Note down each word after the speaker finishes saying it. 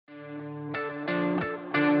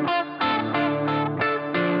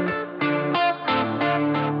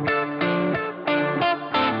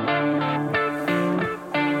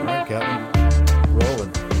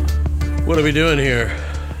What are we doing here?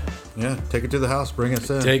 Yeah, take it to the house. Bring us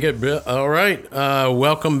in. Take it. All right.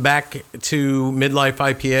 Welcome back to Midlife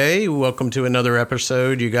IPA. Welcome to another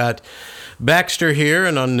episode. You got Baxter here,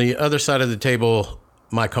 and on the other side of the table,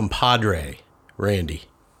 my compadre, Randy.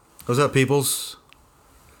 What's up, peoples?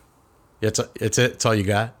 It's all you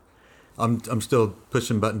got? I'm still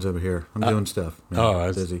pushing buttons over here. I'm doing stuff. Man, I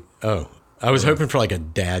was busy. I was hoping for like a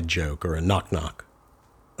dad joke or a knock knock.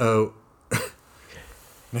 Oh.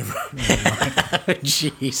 Never mind.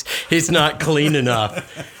 Jeez, he's not clean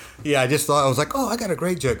enough. Yeah, I just thought, I was like, oh, I got a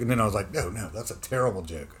great joke. And then I was like, no, that's a terrible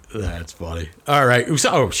joke. That's funny. All right.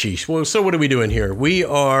 So, sheesh. Well, so what are we doing here? We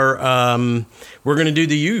are, we're going to do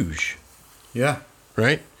the huge. Yeah.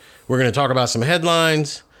 Right? We're going to talk about some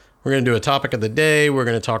headlines. We're going to do a topic of the day. We're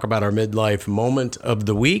going to talk about our midlife moment of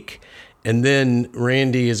the week. And then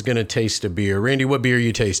Randy is going to taste a beer. Randy, what beer are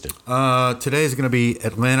you tasting? Today is going to be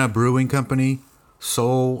Atlanta Brewing Company,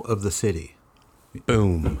 Soul of the City.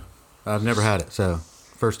 Boom. I've never had it, so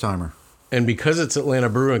first timer. And because it's Atlanta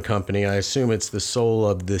Brewing Company, I assume it's the soul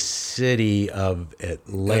of the city of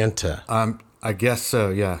Atlanta. I guess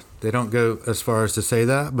so, yeah. They don't go as far as to say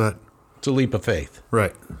that, but... It's a leap of faith.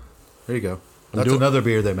 Right. There you go. That's another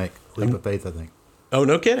beer they make. Leap of Faith, I think. Oh,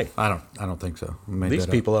 no kidding. I don't think so. These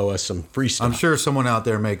people owe us some free stuff. I'm sure someone out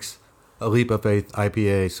there makes a Leap of Faith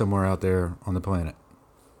IPA somewhere out there on the planet.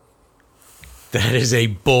 That is a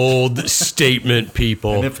bold statement,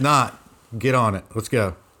 people. And if not, get on it. Let's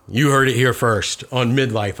go. You heard it here first on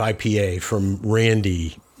Midlife IPA from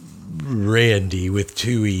Randy with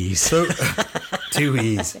two E's. So, two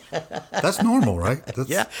E's. That's normal, right?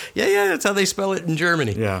 Yeah. That's how they spell it in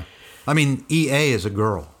Germany. Yeah. I mean, EA is a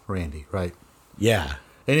girl, Randy, right? Yeah.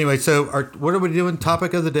 Anyway, so what are we doing?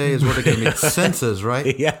 Topic of the day is what are going to be senses,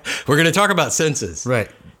 right? Yeah. We're going to talk about senses. Right.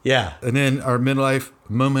 Yeah. And then our midlife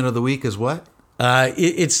moment of the week is what?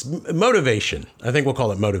 It's motivation. I think we'll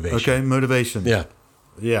call it motivation. Okay, motivation. Yeah.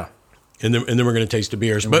 Yeah. And then we're going to taste the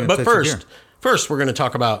beers. But first, we're going to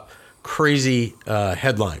talk about crazy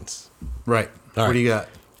headlines. Right. All right. What do you got?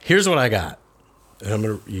 Here's what I got.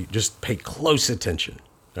 And you just pay close attention.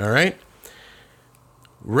 All right.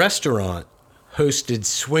 Restaurant hosted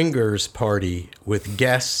swingers party with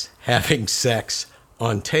guests having sex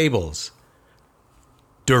on tables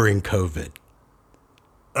during COVID.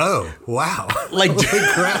 Oh, wow. Like,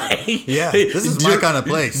 yeah, this is my kind of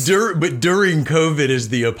place. But during COVID is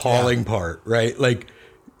the appalling part, right? Like,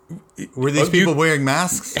 were these people wearing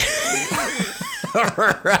masks?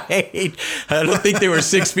 Right. I don't think they were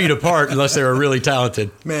 6 feet apart unless they were really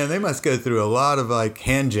talented. Man, they must go through a lot of like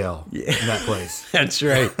hand gel in that place. That's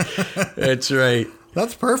right. That's right.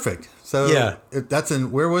 That's perfect. So yeah, that's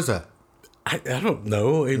where was that? I don't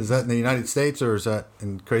know. Is that in the United States or is that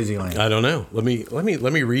in Crazy Land? I don't know. Let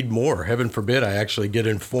me read more. Heaven forbid I actually get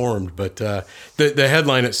informed. But the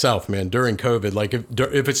headline itself, man, during COVID, like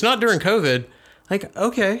if it's not during COVID, like,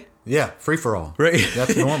 okay. Yeah, free for all. Right.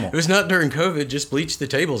 That's normal. If it's not during COVID, just bleach the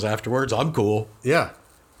tables afterwards. I'm cool. Yeah.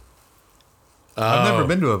 I've never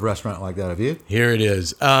been to a restaurant like that. Have you? Here it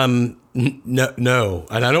is. No,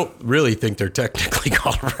 and I don't really think they're technically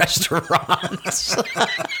called restaurants.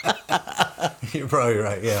 You're probably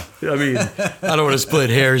right. Yeah. I mean, I don't want to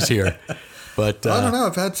split hairs here, but I don't know.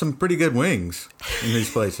 I've had some pretty good wings in these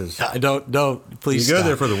places. Don't please. You go stop.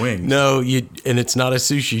 there for the wings. No, and it's not a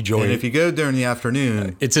sushi joint. And if you go during the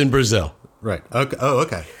afternoon, it's in Brazil. Right. Okay. Oh,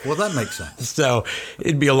 okay. Well, that makes sense. So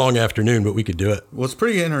it'd be a long afternoon, but we could do it. Well, it's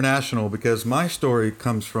pretty international because my story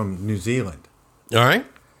comes from New Zealand. All right.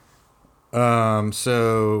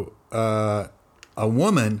 A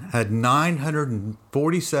woman had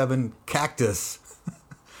 947 cactus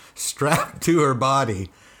strapped to her body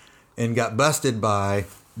and got busted by,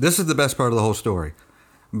 this is the best part of the whole story,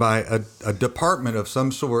 by a department of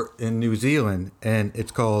some sort in New Zealand, and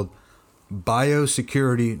it's called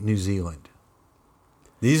Biosecurity New Zealand.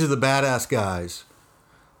 These are the badass guys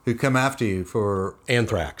who come after you for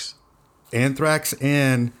anthrax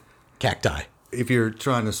and cacti. If you're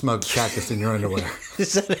trying to smoke cactus in your underwear.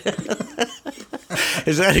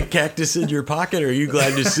 Is that a cactus in your pocket, or are you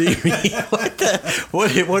glad to see me?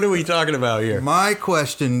 What are we talking about here? My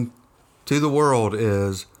question to the world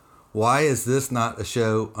is, why is this not a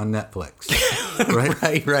show on Netflix?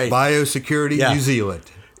 Right? Right. Biosecurity New Zealand.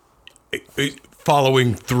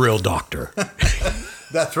 Following Thrill Doctor.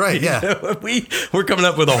 That's right, yeah. We're coming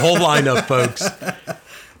up with a whole lineup, folks.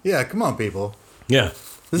 Yeah, come on, people. Yeah.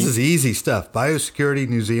 This is easy stuff. Biosecurity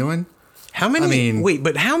New Zealand. How many?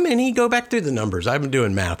 But how many? Go back through the numbers. I've been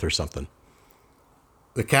doing math or something.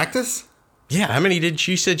 The cactus? Yeah, how many did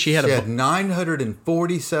she said she had? She had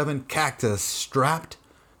 947 cactus strapped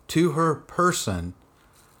to her person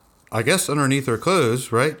I guess underneath their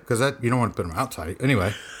clothes, right? Because that you don't want to put them outside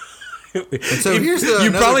anyway. And so here's the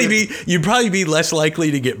you'd probably be less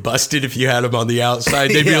likely to get busted if you had them on the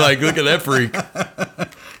outside. They'd be like, look at that freak.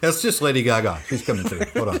 That's just Lady Gaga. She's coming through.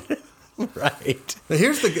 Hold on. Right. Now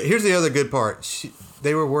here's the other good part.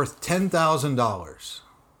 They were worth $10,000.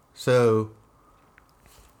 So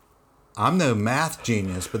I'm no math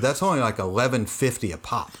genius, but that's only like $11.50 a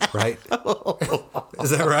pop, right? Is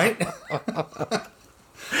that right?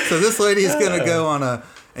 So this lady is going to go on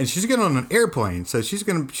she's going on an airplane. So she's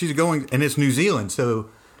going, and it's New Zealand. So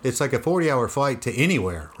it's like a 40-hour flight to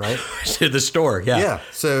anywhere, right? To the store, yeah. Yeah.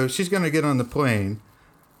 So she's going to get on the plane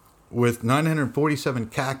with 947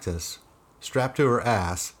 cactus strapped to her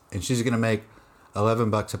ass, and she's going to make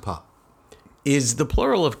 $11 a pop. Is the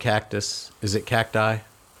plural of cactus, is it cacti?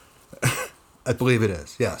 I believe it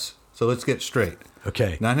is, yes. So let's get straight.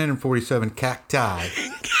 Okay. 947 cacti.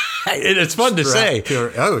 And it's fun to say.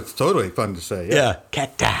 It's totally fun to say. Yeah.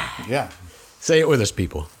 Cacti. Yeah. Say it with us,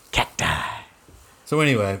 people. Cacti. So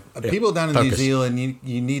anyway, people down in Focus. New Zealand,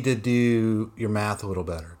 you need to do your math a little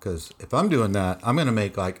better, because if I'm doing that, I'm going to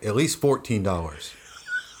make like at least $14.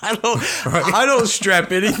 I don't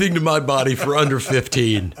strap anything to my body for under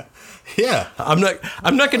 15. Yeah. I'm not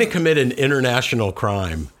going to commit an international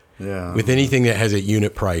crime with anything that has a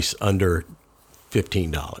unit price under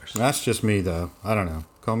 $15. That's just me, though. I don't know.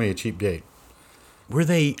 Call me a cheap date. Were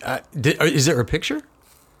they? Is there a picture?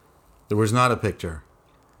 There was not a picture.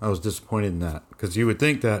 I was disappointed in that, because you would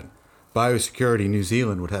think that Biosecurity New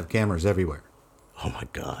Zealand would have cameras everywhere. Oh my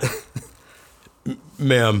God,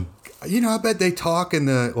 ma'am. You know, I bet they talk in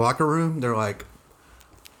the locker room. They're like,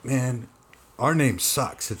 "Man, our name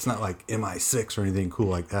sucks. It's not like MI6 or anything cool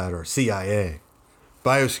like that, or CIA."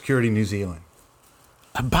 Biosecurity New Zealand.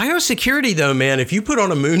 Biosecurity, though, man. If you put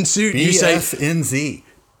on a moon suit and you say BSNZ.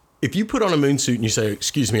 If you put on a moon suit and you say,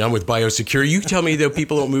 "Excuse me, I'm with Biosecurity," you tell me that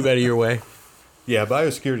people don't move out of your way. Yeah,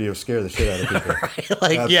 biosecurity will scare the shit out of people. Right?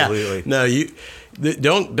 Like, absolutely. Yeah,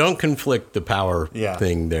 no, don't conflict the power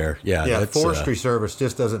thing there. Yeah, that's, Forestry Service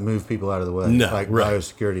just doesn't move people out of the way like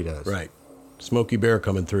biosecurity does. Right. Smokey Bear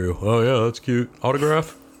coming through. Oh yeah, that's cute.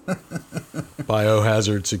 Autograph.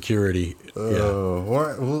 Biohazard security. Oh,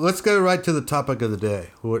 well, let's go right to the topic of the day.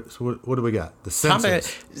 What do we got? The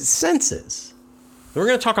census. Census. We're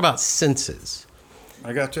going to talk about census.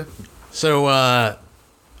 I got you. So I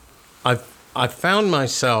found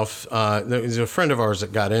myself. There was a friend of ours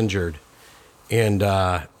that got injured, and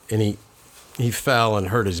he fell and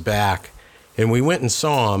hurt his back, and we went and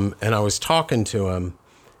saw him, and I was talking to him,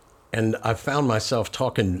 and I found myself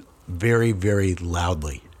talking very, very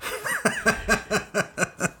loudly.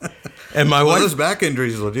 And my wife, those back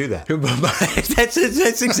injuries will do that.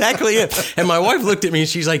 That's exactly it. And my wife looked at me and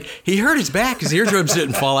she's like, "He hurt his back. His eardrums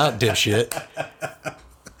didn't fall out, dipshit."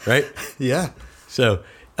 Right? Yeah. So,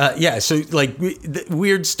 so like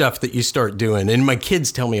weird stuff that you start doing, and my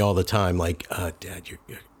kids tell me all the time, like, "Dad,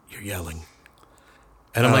 you're yelling,"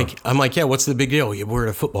 and I'm like, "Yeah, what's the big deal? We're at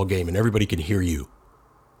a football game and everybody can hear you."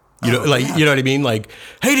 You know, you know what I mean? Like,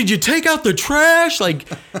 "Hey, did you take out the trash?" Like,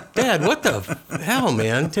 "Dad, what the hell,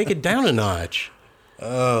 man? Take it down a notch."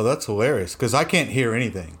 Oh, that's hilarious. Because I can't hear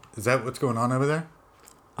anything. Is that what's going on over there?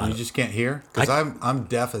 You just can't hear? Because I'm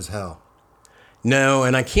deaf as hell. No,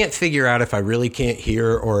 and I can't figure out if I really can't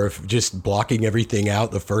hear or if just blocking everything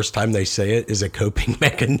out the first time they say it is a coping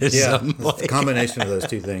mechanism. Yeah, it's a combination of those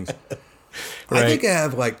two things. Right. I think I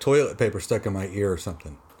have like toilet paper stuck in my ear or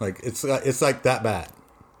something. Like it's like that bad.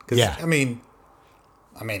 Yeah. I mean,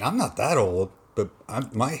 I'm not that old, but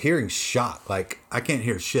my hearing's shot. Like, I can't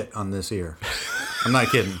hear shit on this ear. I'm not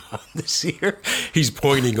kidding. This ear? He's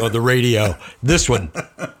pointing on the radio. This one.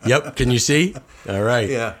 Yep. Can you see? All right.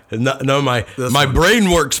 Yeah. No, my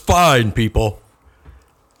brain works fine, people.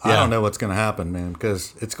 Yeah. I don't know what's going to happen, man,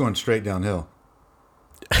 because it's going straight downhill.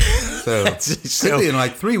 So, could be in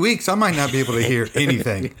like 3 weeks, I might not be able to hear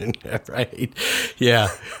anything. Right. Yeah.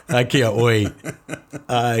 I can't wait.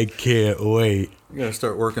 I can't wait. You got to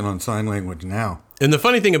start working on sign language now. And the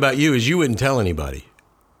funny thing about you is you wouldn't tell anybody.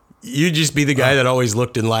 You'd just be the guy that always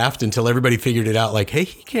looked and laughed until everybody figured it out. Like, "Hey,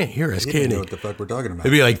 he can't hear us, He can didn't he?" know what the fuck we're talking about.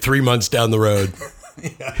 It'd be like 3 months down the road.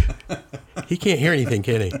 Yeah. He can't hear anything,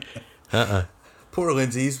 can he? Poor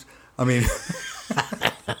Lindsay's. I mean,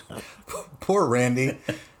 poor Randy.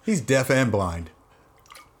 He's deaf and blind.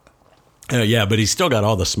 Yeah, but he's still got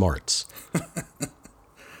all the smarts.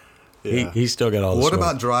 Yeah. He's still got all the What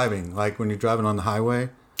smarts. about driving? Like when you're driving on the highway?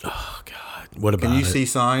 Oh, God. What about Can you it? see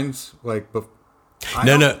signs? Like,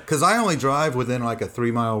 No. Because I only drive within like a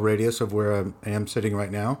 3-mile radius of where I am sitting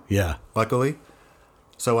right now. Yeah. Luckily.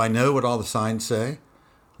 So I know what all the signs say.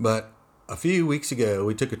 But a few weeks ago,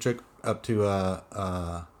 we took a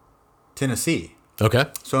Tennessee. Okay.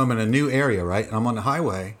 So I'm in a new area, right? And I'm on the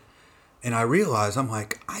highway, and I realize I'm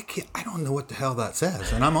like, I don't know what the hell that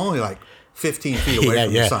says, and I'm only like 15 feet away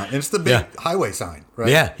from the sign. And it's the big highway sign, right?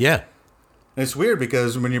 Yeah, yeah. And it's weird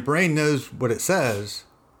because when your brain knows what it says,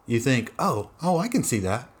 you think, oh, I can see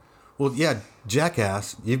that. Well, yeah,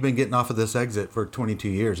 jackass, you've been getting off of this exit for 22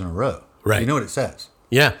 years in a row. Right. You know what it says.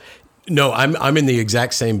 Yeah. No, I'm in the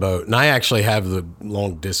exact same boat, and I actually have the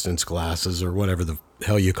long distance glasses or whatever the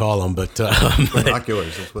hell you call them, but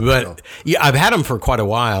Binoculars. That's what they're called. yeah, I've had them for quite a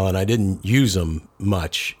while, and I didn't use them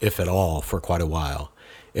much, if at all, for quite a while.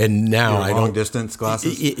 And now Your I long don't. distance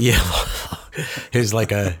glasses. Yeah, it's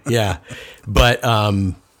like but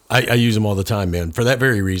I use them all the time, man, for that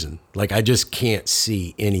very reason. Like I just can't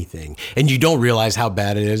see anything, and you don't realize how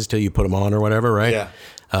bad it is till you put them on or whatever, right? Yeah.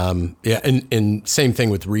 And same thing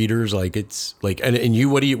with readers. Like it's like, and you,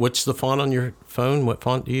 what's the font on your phone? What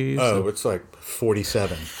font do you use? Oh, it's like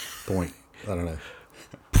 47 point. I don't know.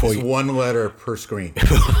 It's one letter per screen.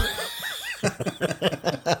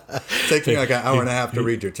 Takes me like an hour and a half to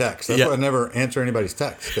read your text. That's why I never answer anybody's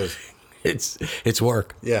text because it's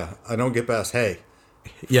work. Yeah, I don't get past hey.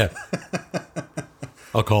 Yeah.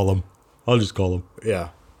 I'll call them. I'll just call them.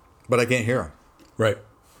 Yeah, but I can't hear them. Right.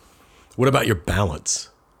 What about your balance?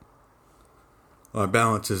 My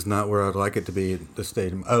balance is not where I'd like it to be at this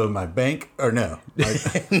stage. Oh, my bank? Or no?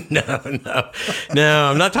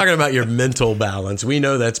 No, I'm not talking about your mental balance. We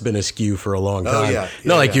know that's been askew for a long time. Oh, yeah.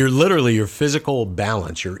 No, like you're literally your physical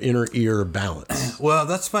balance, your inner ear balance. Well,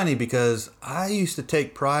 that's funny because I used to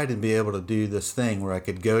take pride in being able to do this thing where I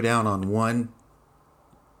could go down on one.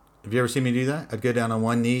 Have you ever seen me do that? I'd go down on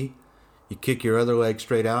one knee, you kick your other leg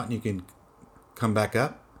straight out, and you can come back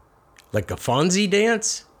up. Like a Fonzie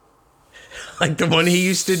dance? Like the one he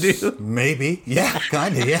used to do? Maybe. Yeah,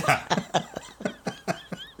 kind of, yeah.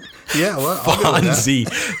 Yeah, well, I'll go with that.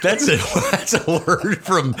 Fonzie. That's a word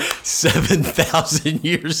from 7,000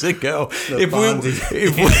 years ago.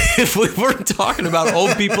 If we weren't talking about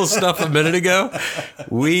old people stuff a minute ago,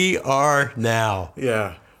 we are now.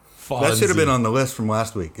 Yeah. Fonzie. That should have been on the list from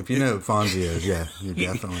last week. If you know what Fonzie is, yeah, you're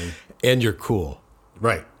definitely. And you're cool.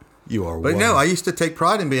 Right. You are. But no, I used to take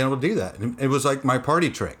pride in being able to do that. It was like my party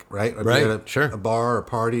trick, right? I'd be at a bar or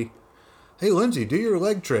party. Hey, Lindsay, do your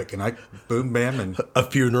leg trick. And I boom, bam, and. A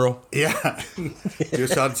funeral. Yeah. Do a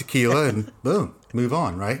shot of tequila and boom, move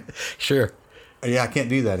on, right? Sure. Yeah, I can't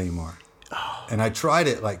do that anymore. Oh. And I tried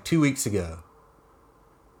it like 2 weeks ago.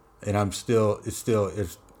 And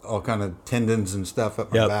it's all kind of tendons and stuff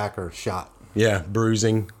up my back are shot. Yeah,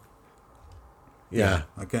 bruising. Yeah.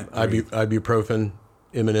 I can't. Ibuprofen,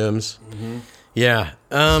 M&Ms. Mm-hmm. Yeah.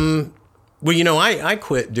 Well, I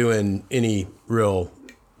quit doing any real.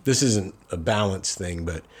 This isn't a balance thing,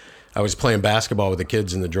 but I was playing basketball with the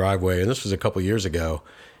kids in the driveway, and this was a couple years ago.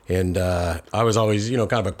 And I was always,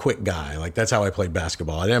 kind of a quick guy. Like that's how I played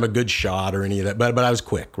basketball. I didn't have a good shot or any of that, but I was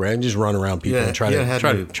quick, right? And just run around people and try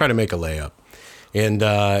to make a layup.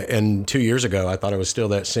 And 2 years ago, I thought I was still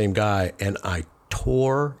that same guy, and I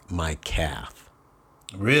tore my calf.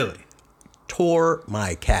 Really? Tore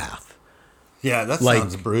my calf. Yeah, that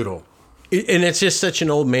sounds brutal. And it's just such an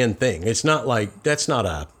old man thing. It's not like, that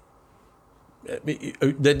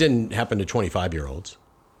didn't happen to 25-years.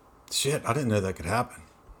 Shit, I didn't know that could happen.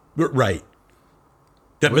 Right.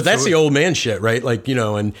 But that's the old man shit, right? Like,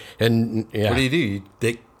 and yeah. What do? You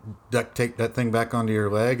duct tape that thing back onto your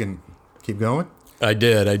leg and keep going? I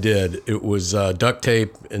did. It was duct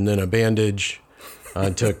tape and then a bandage.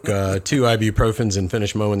 I took 2 ibuprofens and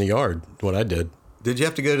finished mowing the yard. What I did. Did you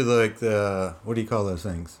have to go to the what do you call those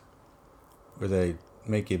things? Where they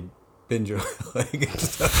make you bend your leg and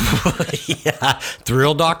stuff? Yeah,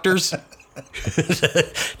 thrill doctors.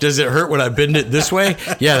 Does it hurt when I bend it this way?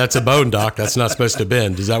 Yeah, that's a bone, doc. That's not supposed to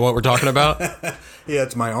bend. Is that what we're talking about? Yeah,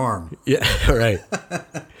 it's my arm. Yeah, right.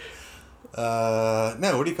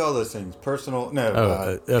 No, what do you call those things?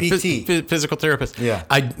 PT. Physical therapist. Yeah.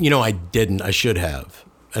 I didn't. I should have,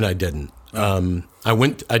 and I didn't. I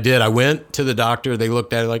went to the doctor. They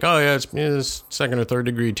looked at it like, oh yeah, it's second or third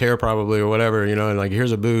degree tear probably or whatever, and like,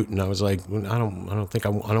 here's a boot. And I was like, I don't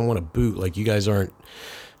want a boot. Like you guys aren't.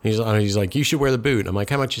 He's like, you should wear the boot. I'm like,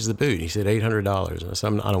 how much is the boot? He said $800. And I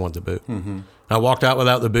said, I don't want the boot. Mm-hmm. I walked out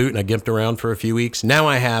without the boot and I gimped around for a few weeks. Now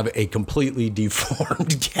I have a completely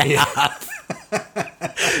deformed calf.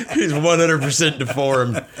 He's 100%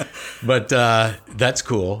 deformed, but that's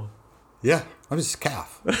cool. Yeah, I'm just a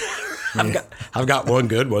calf. I've got one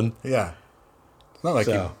good one. Yeah, it's not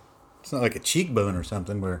like a cheekbone or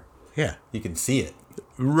something where you can see it.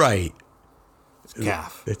 Right, it's a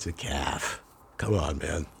calf. It's a calf. Come on,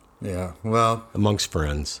 man. Yeah, well, amongst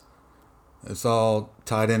friends. It's all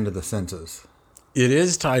tied into the senses. It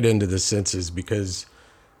is tied into the senses because,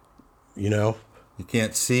 You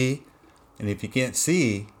can't see. And if you can't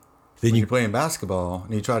see, then when you're playing basketball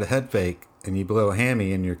and you try to head fake and you blow a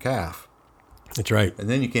hammy in your calf, that's right. and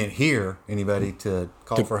then you can't hear anybody to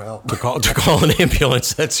call for help. To call an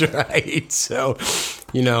ambulance. That's right. So,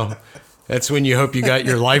 that's when you hope you got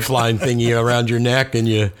your lifeline thingy around your neck and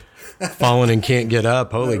you falling and can't get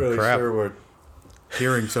up. Holy I'm not really crap. sure where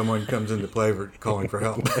hearing someone comes into play for calling for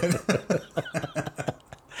help.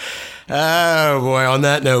 Oh boy, on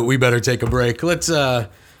that note, we better take a break. Let's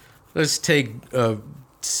take a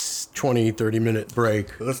 20, 30-minute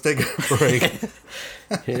break. Let's take a break.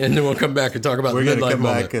 And then we'll come back and talk about We're the going to midlife come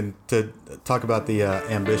moment. back and to talk about the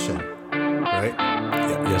ambition, right?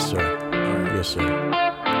 Yes, sir. Yes, sir.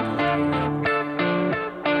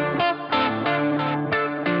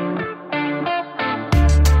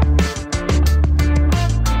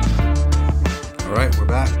 All right, we're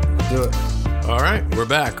back. Let's do it. All right, we're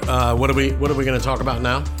back. What are we going to talk about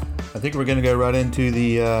now? I think we're going to go right into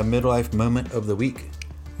the midlife moment of the week.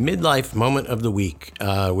 Midlife moment of the week,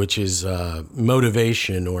 which is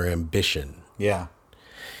motivation or ambition. Yeah,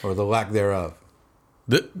 or the lack thereof.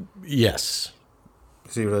 Yes.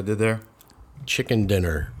 See what I did there? Chicken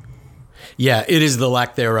dinner. Yeah, it is the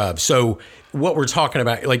lack thereof. So what we're talking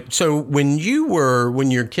about, so when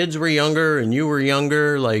your kids were younger and you were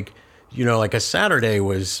younger, like a Saturday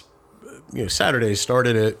was, Saturday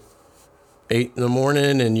started at 8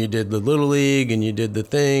 a.m. and you did the Little League and you did the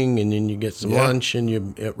thing and then you get some lunch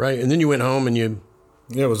and right. And then you went home and Yeah,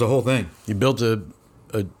 it was the whole thing. you built a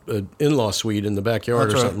in-law suite in the backyard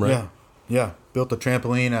That's or something, right? Yeah. Built a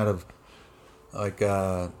trampoline out of like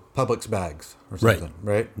Publix bags or something,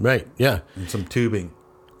 right? Right. Yeah. And some tubing.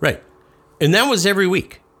 Right. And that was every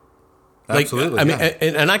week. Absolutely. I mean, yeah.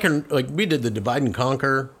 and I can, we did the divide and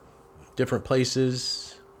conquer, different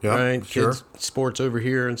places, Yeah, right? sure. Kids, sports over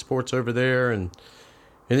here and sports over there. And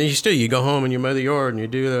then you go home and you mow the yard and you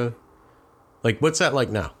do what's that like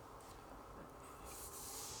now?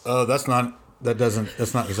 Oh, that's not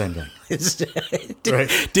the same thing.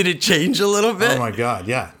 Right. Did it change a little bit? Oh my God,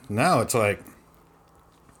 yeah. Now it's like,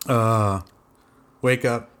 wake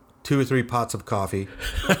up, 2 or 3 pots of coffee,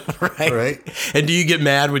 right? And do you get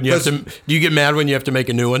mad when you have to make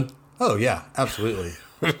a new one? Oh yeah, absolutely.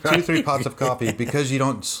 2 or 3 pots of coffee because you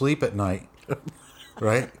don't sleep at night,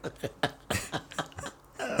 right?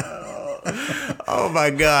 Oh my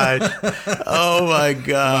God. Oh my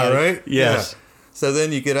God. All right. Yes. Yeah. So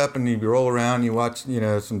then you get up and you roll around, you watch,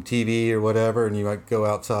 some TV or whatever, and you might go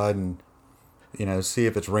outside and, see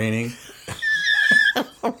if it's raining.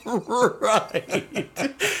 Right.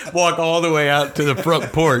 Walk all the way out to the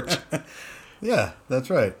front porch. Yeah,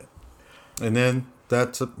 that's right. And then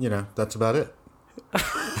that's about it.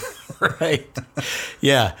 Right.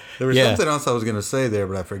 Yeah. There was something else I was going to say there,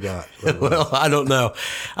 but I forgot. Well, I don't know.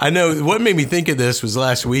 I know what made me think of this was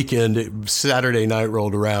last weekend. Saturday night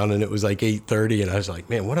rolled around and it was like 8:30, and I was like,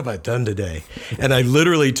 "Man, what have I done today?" And I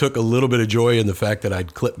literally took a little bit of joy in the fact that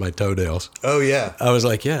I'd clipped my toenails. Oh yeah. I was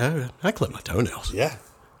like, "Yeah, I clipped my toenails." Yeah.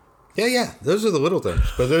 Yeah. Those are the little things,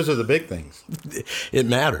 but those are the big things. It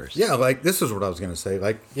matters. Yeah, this is what I was going to say.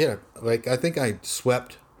 I think I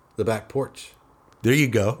swept the back porch There you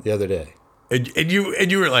go. the other day. And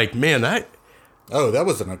you were like, "Man, Oh, that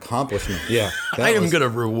was an accomplishment. Yeah. I am going to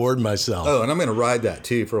reward myself." Oh, and I'm going to ride that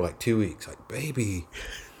too for like 2 weeks. Like, baby,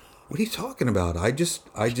 what are you talking about? I just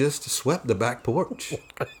swept the back porch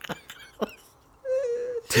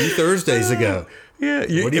 2 Thursdays ago. Yeah.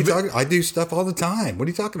 What are you talking? I do stuff all the time. What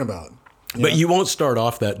are you talking about? But you won't start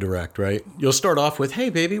off that direct, right? You'll start off with, "Hey,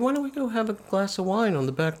 baby, why don't we go have a glass of wine on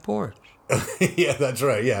the back porch?" Yeah, that's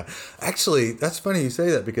right. Yeah. Actually, that's funny you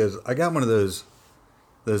say that because I got one of those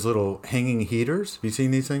little hanging heaters. Have you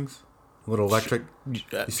seen these things? Little electric. You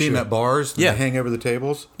see them at bars? Yeah. They hang over the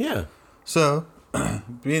tables. Yeah. So,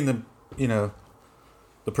 being the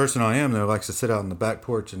person I am that likes to sit out on the back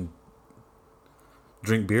porch and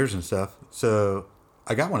drink beers and stuff. So,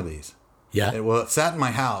 I got one of these. Yeah. It sat in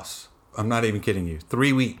my house. I'm not even kidding you.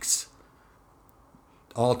 3 weeks.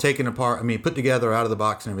 All taken apart. I mean, put together out of the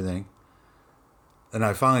box and everything. And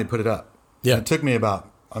I finally put it up. Yeah. And it took me about,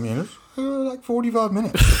 it was like 45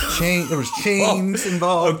 minutes. There was chains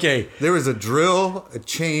involved. Okay. There was a drill, a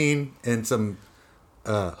chain, and some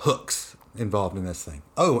hooks involved in this thing.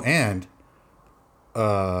 Oh, and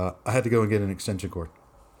I had to go and get an extension cord.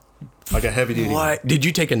 Like a heavy duty. What? Did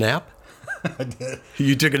you take a nap? I did.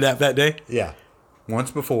 You took a nap that day? Yeah.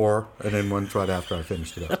 Once before, and then once right after I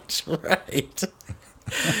finished it up. That's right.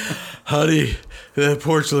 Honey, that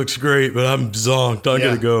porch looks great, but I'm zonked. I'm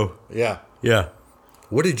going to go. Yeah. Yeah.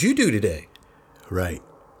 What did you do today? Right.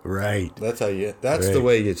 Right. That's the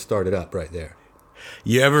way you start it up right there.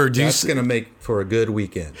 You ever do? That's going to make for a good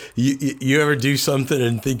weekend. You ever do something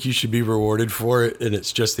and think you should be rewarded for it, and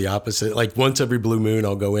it's just the opposite? Like once every blue moon,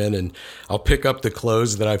 I'll go in and I'll pick up the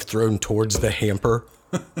clothes that I've thrown towards the hamper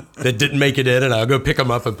that didn't make it in, and I'll go pick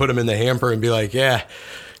them up and put them in the hamper and be like, "Yeah,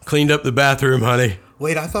 cleaned up the bathroom, honey."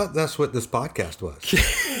 Wait, I thought that's what this podcast was.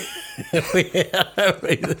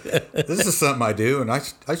 This is something I do, and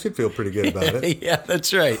I should feel pretty good about it. Yeah,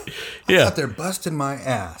 that's right. I'm Yeah, out there busting my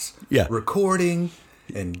ass, Yeah. recording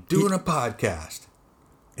and doing a podcast,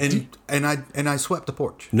 and I swept the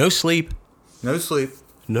porch. no sleep, No sleep.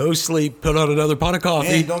 no sleep. Put on another pot of coffee.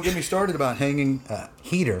 And don't get me started about hanging a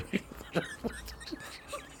heater.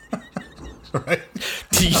 Right?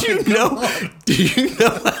 Do you know? Do you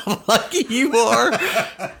know how lucky you are?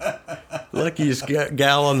 Luckiest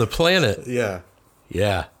gal on the planet. Yeah.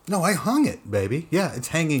 Yeah. No, I hung it, baby. Yeah, it's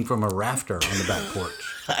hanging from a rafter on the back porch.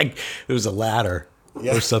 It was a ladder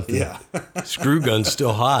Yeah, or something. yeah. Screw gun's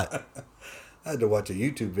still hot. I had to watch a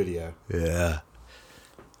YouTube video. Yeah.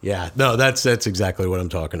 Yeah. No, that's exactly what I'm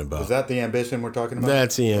talking about. Is that the ambition we're talking about?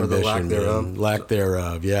 That's the Or ambition. the lack thereof? Man. Lack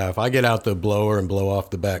thereof. Yeah. If I get out the blower and blow off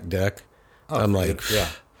the back deck, I'm like, yeah.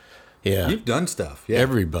 yeah. You've done stuff. Yeah.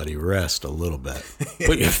 Everybody rest a little bit.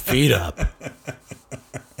 Put your feet up.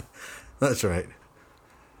 That's right.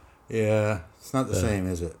 Yeah. It's not the same,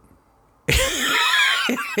 is it?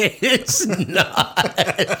 It's not.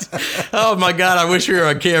 Oh my God! I wish we were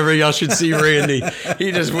on camera. Y'all should see Randy.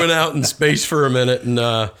 He just went out in space for a minute, and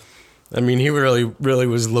I mean, he really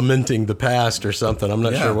was lamenting the past or something. I'm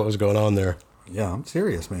not sure what was going on there. Yeah, I'm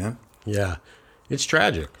serious, man. Yeah, it's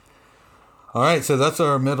tragic. All right, so that's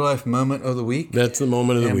our midlife moment of the week. That's the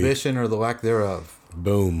moment of the week. Ambition or the lack thereof.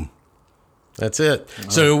 Boom. That's it.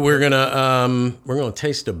 So we're gonna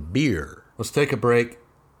taste a beer. Let's take a break.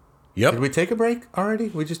 Yep. Did we take a break already?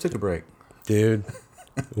 We just took a break. Dude.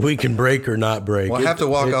 We can break or not break. Well, I have to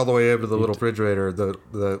walk all the way over to the little refrigerator,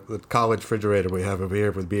 the college refrigerator we have over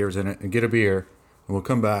here with beers in it, and get a beer. And we'll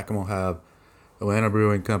come back and we'll have Atlanta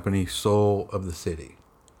Brewing Company, Soul of the City.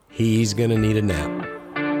 He's gonna need a nap.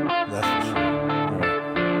 That's for sure. All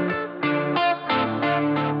right.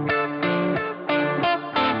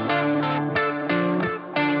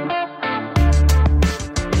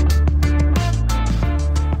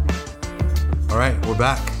 All right, we're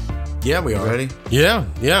back. Yeah, we are. Ready? Yeah.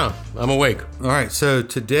 I'm awake. All right, so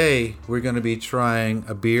today we're going to be trying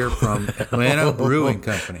a beer from Atlanta Brewing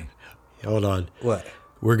Company. Hold on. What?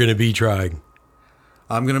 We're gonna be trying.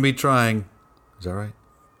 I'm going to be trying. Is that right?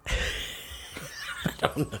 I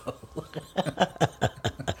don't know.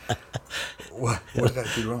 What did I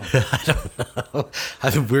do wrong? I don't know.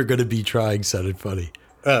 I think we're gonna be trying sounded funny.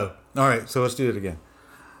 Oh, all right. So let's do it again.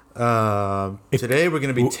 Today we're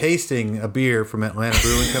going to be tasting a beer from Atlanta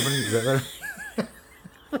Brewing Company. Is that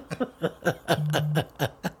better?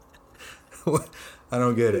 What? I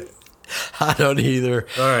don't get it. I don't either.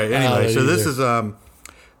 All right. I Anyway, don't so this either. is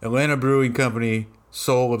Atlanta Brewing Company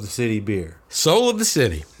Soul of the City beer. Soul of the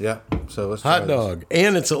City. Yeah. So let's try Hot dog.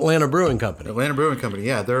 And it's Atlanta Brewing this. Company. Atlanta Brewing Company.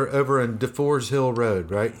 Yeah, they're over in DeForest Hill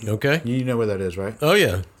Road, right? Okay. You know where that is, right? Oh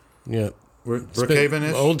yeah. Yeah.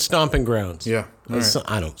 Brookhaven-ish? Old stomping grounds. Yeah. All right.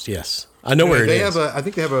 I don't. Yes. I know where it they is. have I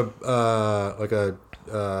think they have a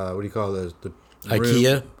what do you call those? The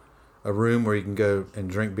IKEA. A room where you can go and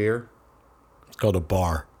drink beer. It's called a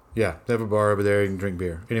bar. Yeah, they have a bar over there. You can drink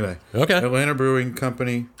beer. Anyway. Okay. Atlanta Brewing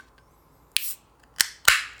Company.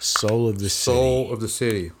 Soul of the City. Soul of the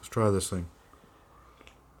City. Let's try this thing.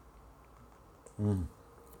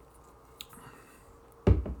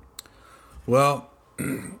 Well,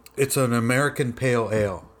 it's an American Pale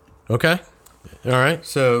Ale. Okay. All right.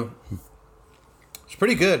 So it's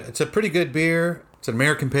pretty good. It's a pretty good beer. It's an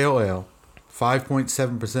American Pale Ale.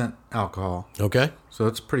 5.7% alcohol. Okay. So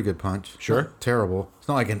it's a pretty good punch. Sure. Not terrible. It's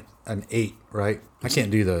not like an 8, right? I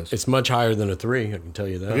can't do those. It's much higher than a 3. I can tell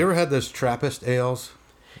you that. Have you ever had those Trappist ales?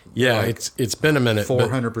 Yeah. like it's been a minute. but-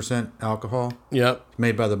 400% alcohol. Yep.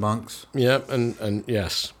 Made by the monks. Yep. And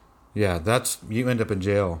yes, Yeah, you end up in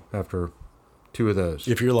jail after 2 of those.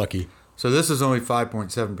 if you're lucky. So this is only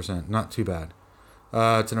 5.7%. Not too bad.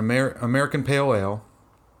 It's an American Pale Ale.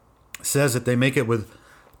 It says that they make it with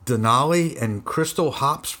Denali and crystal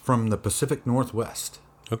hops from the Pacific Northwest.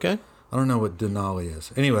 Okay. I don't know what Denali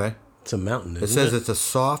is. Anyway, It's a mountain. it Isn't says it's a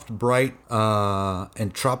soft, bright,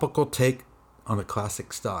 and tropical take on a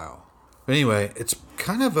classic style. Anyway, it's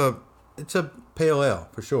kind of it's a pale ale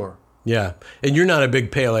for sure. Yeah. And you're not a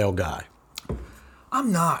big pale ale guy.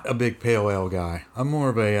 I'm not a big pale ale guy. I'm more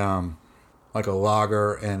of a like a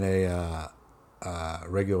lager and a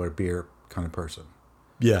regular beer kind of person.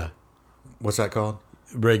 Yeah. What's that called?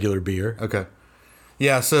 Regular beer. Okay.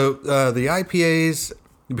 Yeah, so the IPAs,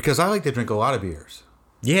 because I like to drink a lot of beers.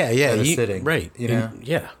 Yeah. At a sitting. Right. You know?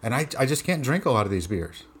 Yeah. And I just can't drink a lot of these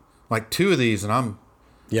beers. Like 2 of these, and I'm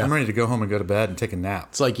ready to go home and go to bed and take a nap.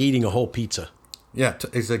 It's like eating a whole pizza. Yeah,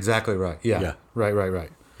 it's exactly right. Yeah. Right.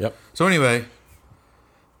 Yep. So anyway,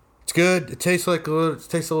 it's good. It tastes a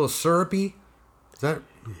little syrupy.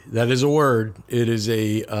 That is a word. It is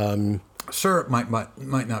a Syrup might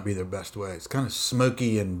not be the best way. It's kind of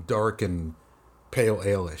smoky and dark and pale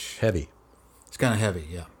ale-ish. heavy. It's kind of heavy,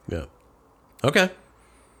 yeah. Yeah. Okay.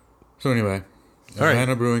 So anyway, All right.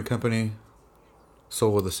 Atlanta Brewing Company,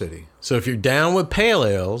 Soul of the City. So if you're down with pale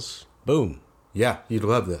ales, boom. Yeah, you'd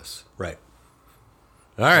love this. Right.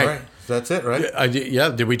 All right. All right, that's it, right?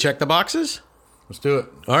 Did we check the boxes? Let's do it.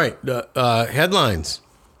 All right. Headlines.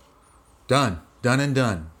 Done and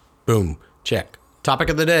done. Boom. Check. Topic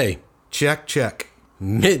of the day. Check.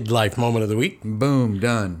 Midlife moment of the week. Boom,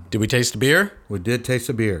 done. Did we taste the beer? We did taste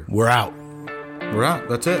the beer. We're out. We're out.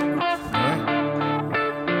 That's it. All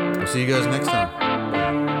right. We'll see you guys next time.